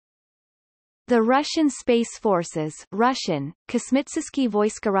The Russian Space Forces Russian, Kosmitsky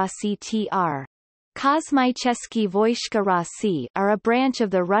Voiska Rossi Tr. Kosmicheski Voishka Rossi are a branch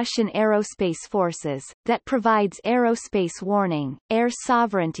of the Russian Aerospace Forces, that provides aerospace warning, air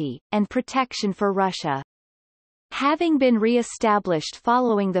sovereignty, and protection for Russia. Having been re-established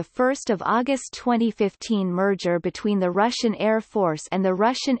following the 1 August 2015 merger between the Russian Air Force and the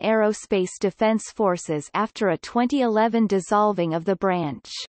Russian Aerospace Defense Forces after a 2011 dissolving of the branch.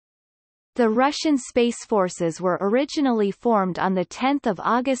 The Russian Space Forces were originally formed on 10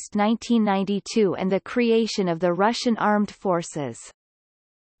 August 1992 and the creation of the Russian Armed Forces.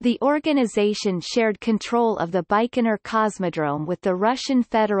 The organization shared control of the Baikonur Cosmodrome with the Russian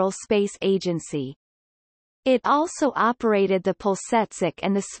Federal Space Agency. It also operated the Plesetsk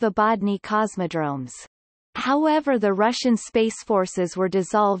and the Svobodny Cosmodromes. However, the Russian Space Forces were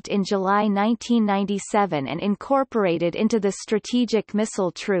dissolved in July 1997 and incorporated into the Strategic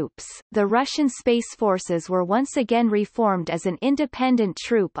Missile Troops. The Russian Space Forces were once again reformed as an independent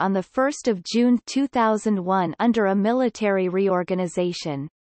troop on 1 June 2001 under a military reorganization.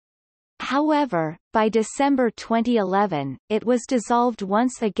 However, by December 2011, it was dissolved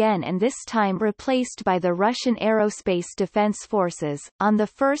once again and this time replaced by the Russian Aerospace Defense Forces. On 1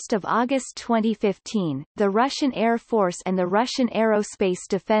 August 2015, the Russian Air Force and the Russian Aerospace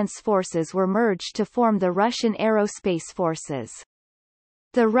Defense Forces were merged to form the Russian Aerospace Forces.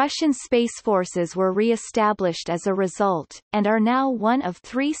 The Russian Space Forces were re-established as a result, and are now one of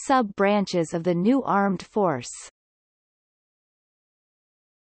 3 sub-branches of the new armed force.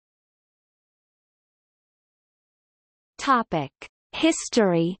 Topic: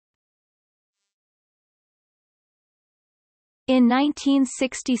 History. In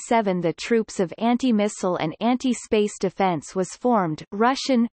 1967 the Troops of Anti-Missile and Anti-Space Defense was formed.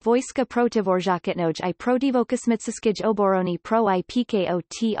 Russian, Voiska Protivorzhakotnoj I Protivokosmitskij Oborony Pro IPKO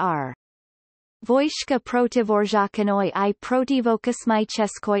Tr. Voishka Protivorzhakanoi I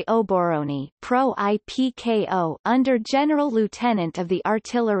Protivokosmycheskoi Oborony Pro IPKO under General Lieutenant of the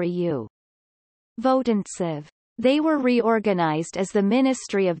Artillery U. Votentsov. They were reorganized as the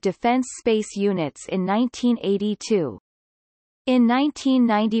Ministry of Defense Space Units in 1982. In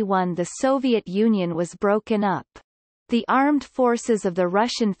 1991 the Soviet Union was broken up. The Armed Forces of the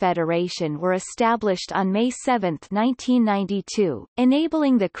Russian Federation were established on May 7, 1992,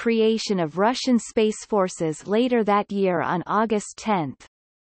 enabling the creation of Russian Space Forces later that year on August 10.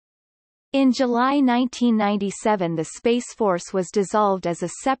 In July 1997 the Space Force was dissolved as a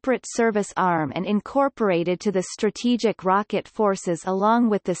separate service arm and incorporated to the Strategic Rocket Forces along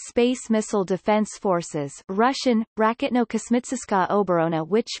with the Space Missile Defense Forces Russian, Raketno-Kosmitska Oborona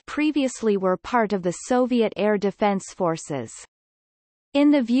which previously were part of the Soviet Air Defense Forces.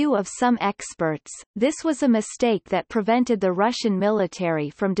 In the view of some experts, this was a mistake that prevented the Russian military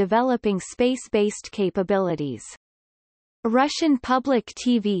from developing space-based capabilities. Russian public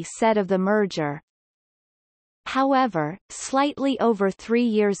TV said of the merger. However, slightly over 3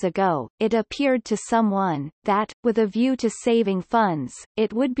 years ago, it appeared to someone, that, with a view to saving funds,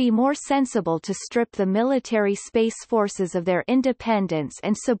 it would be more sensible to strip the military space forces of their independence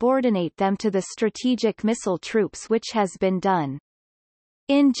and subordinate them to the strategic missile troops which has been done.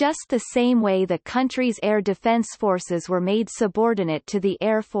 In just the same way the country's air defense forces were made subordinate to the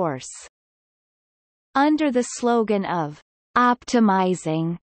Air Force. Under the slogan of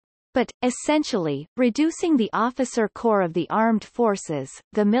optimizing, but, essentially, reducing the officer corps of the armed forces,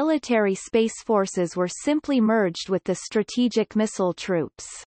 the military space forces were simply merged with the strategic missile troops.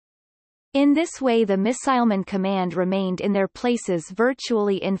 In this way the Missileman Command remained in their places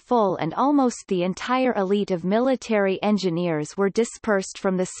virtually in full and almost the entire elite of military engineers were dispersed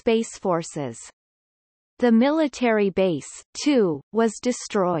from the space forces. The military base, too, was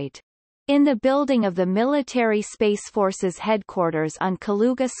destroyed. In the building of the Military Space Forces headquarters on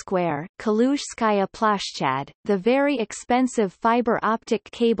Kaluga Square, Kaluzhskaya Plashchad, the very expensive fiber optic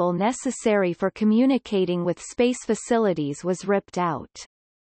cable necessary for communicating with space facilities was ripped out.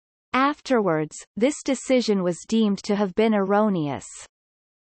 Afterwards, this decision was deemed to have been erroneous.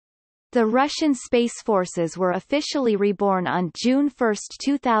 The Russian Space Forces were officially reborn on June 1,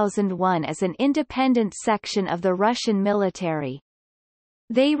 2001 as an independent section of the Russian military.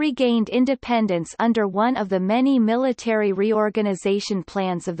 They regained independence under one of the many military reorganization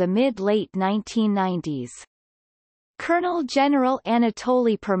plans of the mid-late 1990s. Colonel General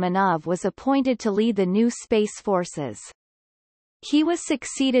Anatoly Permanov was appointed to lead the new space forces. He was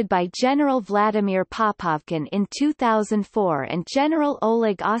succeeded by General Vladimir Popovkin in 2004 and General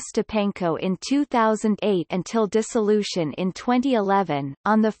Oleg Ostapenko in 2008 until dissolution in 2011.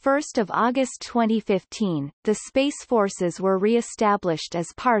 On 1 August 2015, the Space Forces were re-established as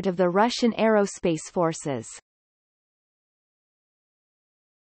part of the Russian Aerospace Forces.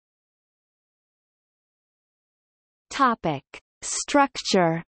 Topic: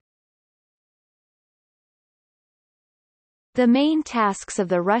 Structure. The main tasks of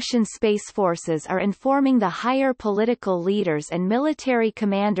the Russian Space Forces are informing the higher political leaders and military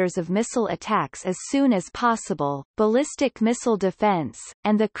commanders of missile attacks as soon as possible, ballistic missile defense,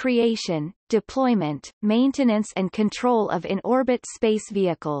 and the creation, deployment, maintenance and control of in-orbit space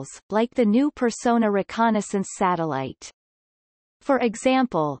vehicles, like the new Persona reconnaissance satellite. For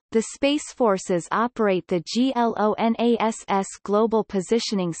example, the Space Forces operate the GLONASS Global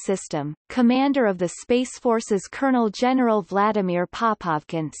Positioning System. Commander of the Space Forces Colonel General Vladimir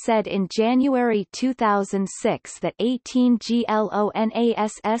Popovkin said in January 2006 that 18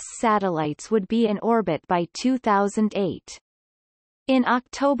 GLONASS satellites would be in orbit by 2008. In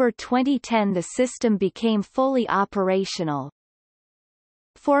October 2010 the system became fully operational.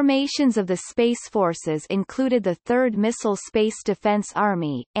 Formations of the Space Forces included the 3rd Missile Space Defense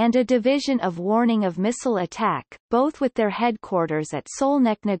Army, and a Division of Warning of Missile Attack, both with their headquarters at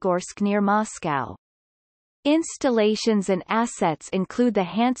Solnekhnegorsk near Moscow. Installations and assets include the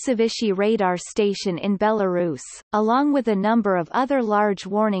Hantsevichy radar station in Belarus, along with a number of other large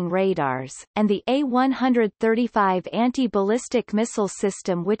warning radars, and the A-135 anti-ballistic missile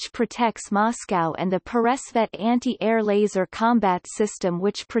system which protects Moscow and the Peresvet anti-air laser combat system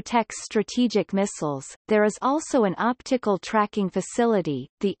which protects strategic missiles. There is also an optical tracking facility,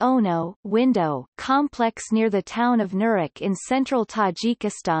 the ONO window complex near the town of Nurek in central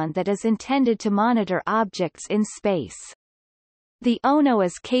Tajikistan that is intended to monitor objects in space. The ONO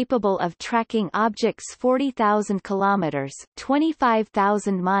is capable of tracking objects 40,000 kilometers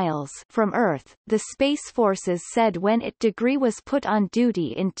 (25,000 miles) from Earth, the Space Forces said when its degree was put on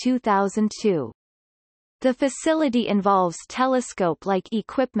duty in 2002. The facility involves telescope-like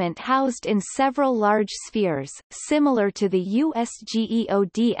equipment housed in several large spheres, similar to the US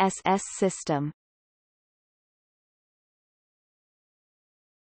GEODSS system.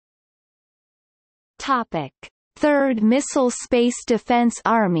 Topic: 3rd Missile Space Defense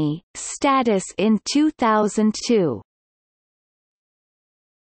Army, status in 2002.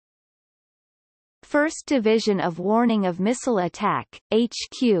 1st Division of Warning of Missile Attack,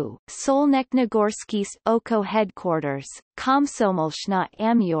 HQ, Solnekhnegorsk Oko Headquarters, Komsomolshna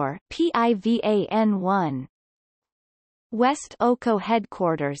Amur, PIVAN-1. West Oko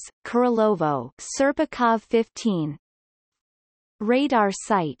Headquarters, Kurilovo, Serpakov 15. Radar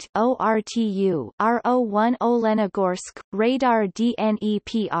Site ORTU RO1 Olenogorsk, Radar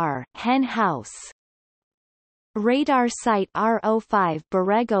DNEPR, Hen House. Radar Site RO5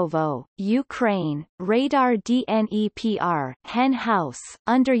 Beregovo, Ukraine, Radar DNEPR, Hen House,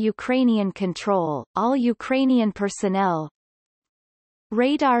 under Ukrainian control, all Ukrainian personnel.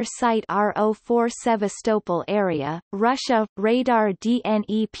 Radar Site RO4 Sevastopol area, Russia, Radar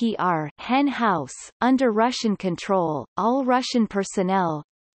DNEPR, Hen House, under Russian control, all Russian personnel.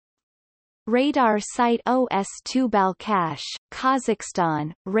 Radar Site OS2 Balkhash,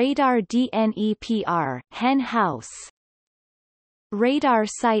 Kazakhstan, Radar DNEPR, Hen House. Radar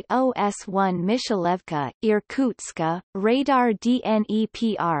Site OS1 Mishalevka, Irkutsk, Radar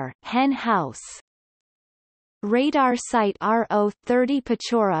DNEPR, Hen House. Radar Site RO30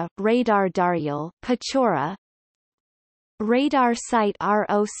 Pechora, Radar Daryal, Pechora. Radar Site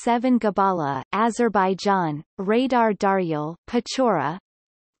RO7 Gabala, Azerbaijan, Radar Daryal, Pechora.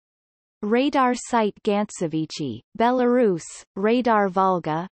 Radar Site Gantsevichy, Belarus, Radar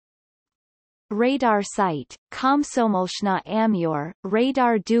Volga. Radar Site, Komsomolshna Amur,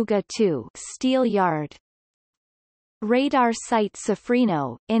 Radar Duga 2, Steel Yard. Radar Site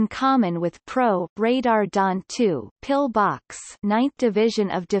Safrino, in common with Pro, Radar Don 2, Pill Box 9th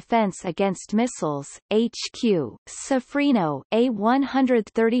Division of Defense Against Missiles, HQ, Safrino,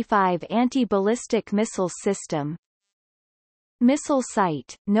 A-135 anti-ballistic missile system. Missile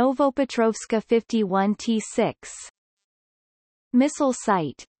Site, Novopetrovska 51T6. Missile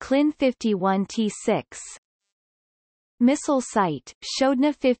Site, Klin 51T6. Missile Site,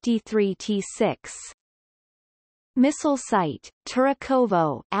 Shodna 53T6. Missile Site,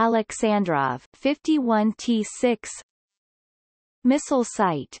 Turakovo, Alexandrov 51T6. Missile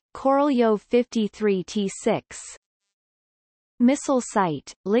Site, Korolyov 53T6. Missile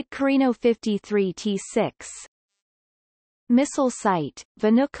Site, Litkarino 53T6. Missile Site,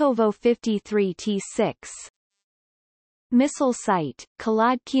 Vnukovo 53T6. Missile Site,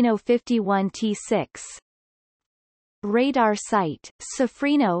 Kolodkino 51T6. Radar Site,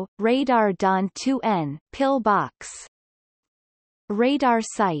 Sofrino, Radar Don 2N, Pillbox. Radar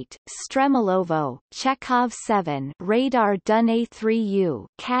Site, Stremolovo, Chekhov 7, Radar Dun A3U,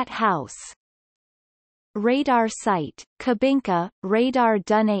 Cat House. Radar Site, Kabinka, Radar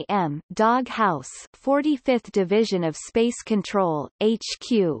Dun AM, Dog House, 45th Division of Space Control,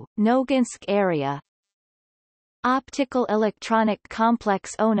 HQ, Noginsk area. Optical Electronic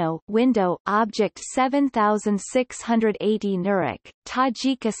Complex Ono, Window, Object 7680 Nurek,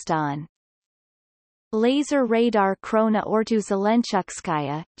 Tajikistan. Laser Radar Krona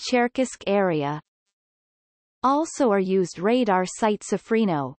Ortu-Zelenchukskaya, Cherkisk area. Also are used Radar Site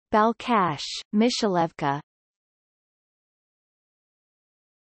Sofrino, Balkash, Mishalevka.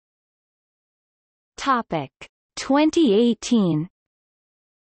 Topic 2018.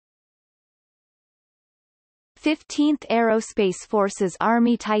 15th Aerospace Forces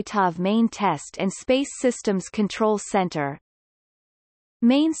Army Titov Main Test and Space Systems Control Center.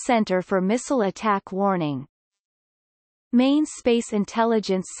 Main Center for Missile Attack Warning. Main Space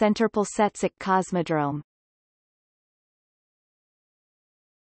Intelligence Center Polsetsk Cosmodrome.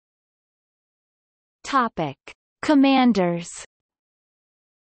 Topic: Commanders.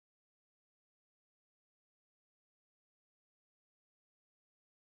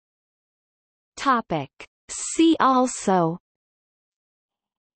 Topic: See also.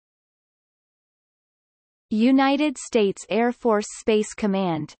 United States Air Force Space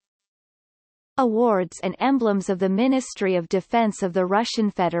Command. Awards and emblems of the Ministry of Defense of the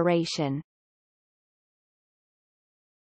Russian Federation.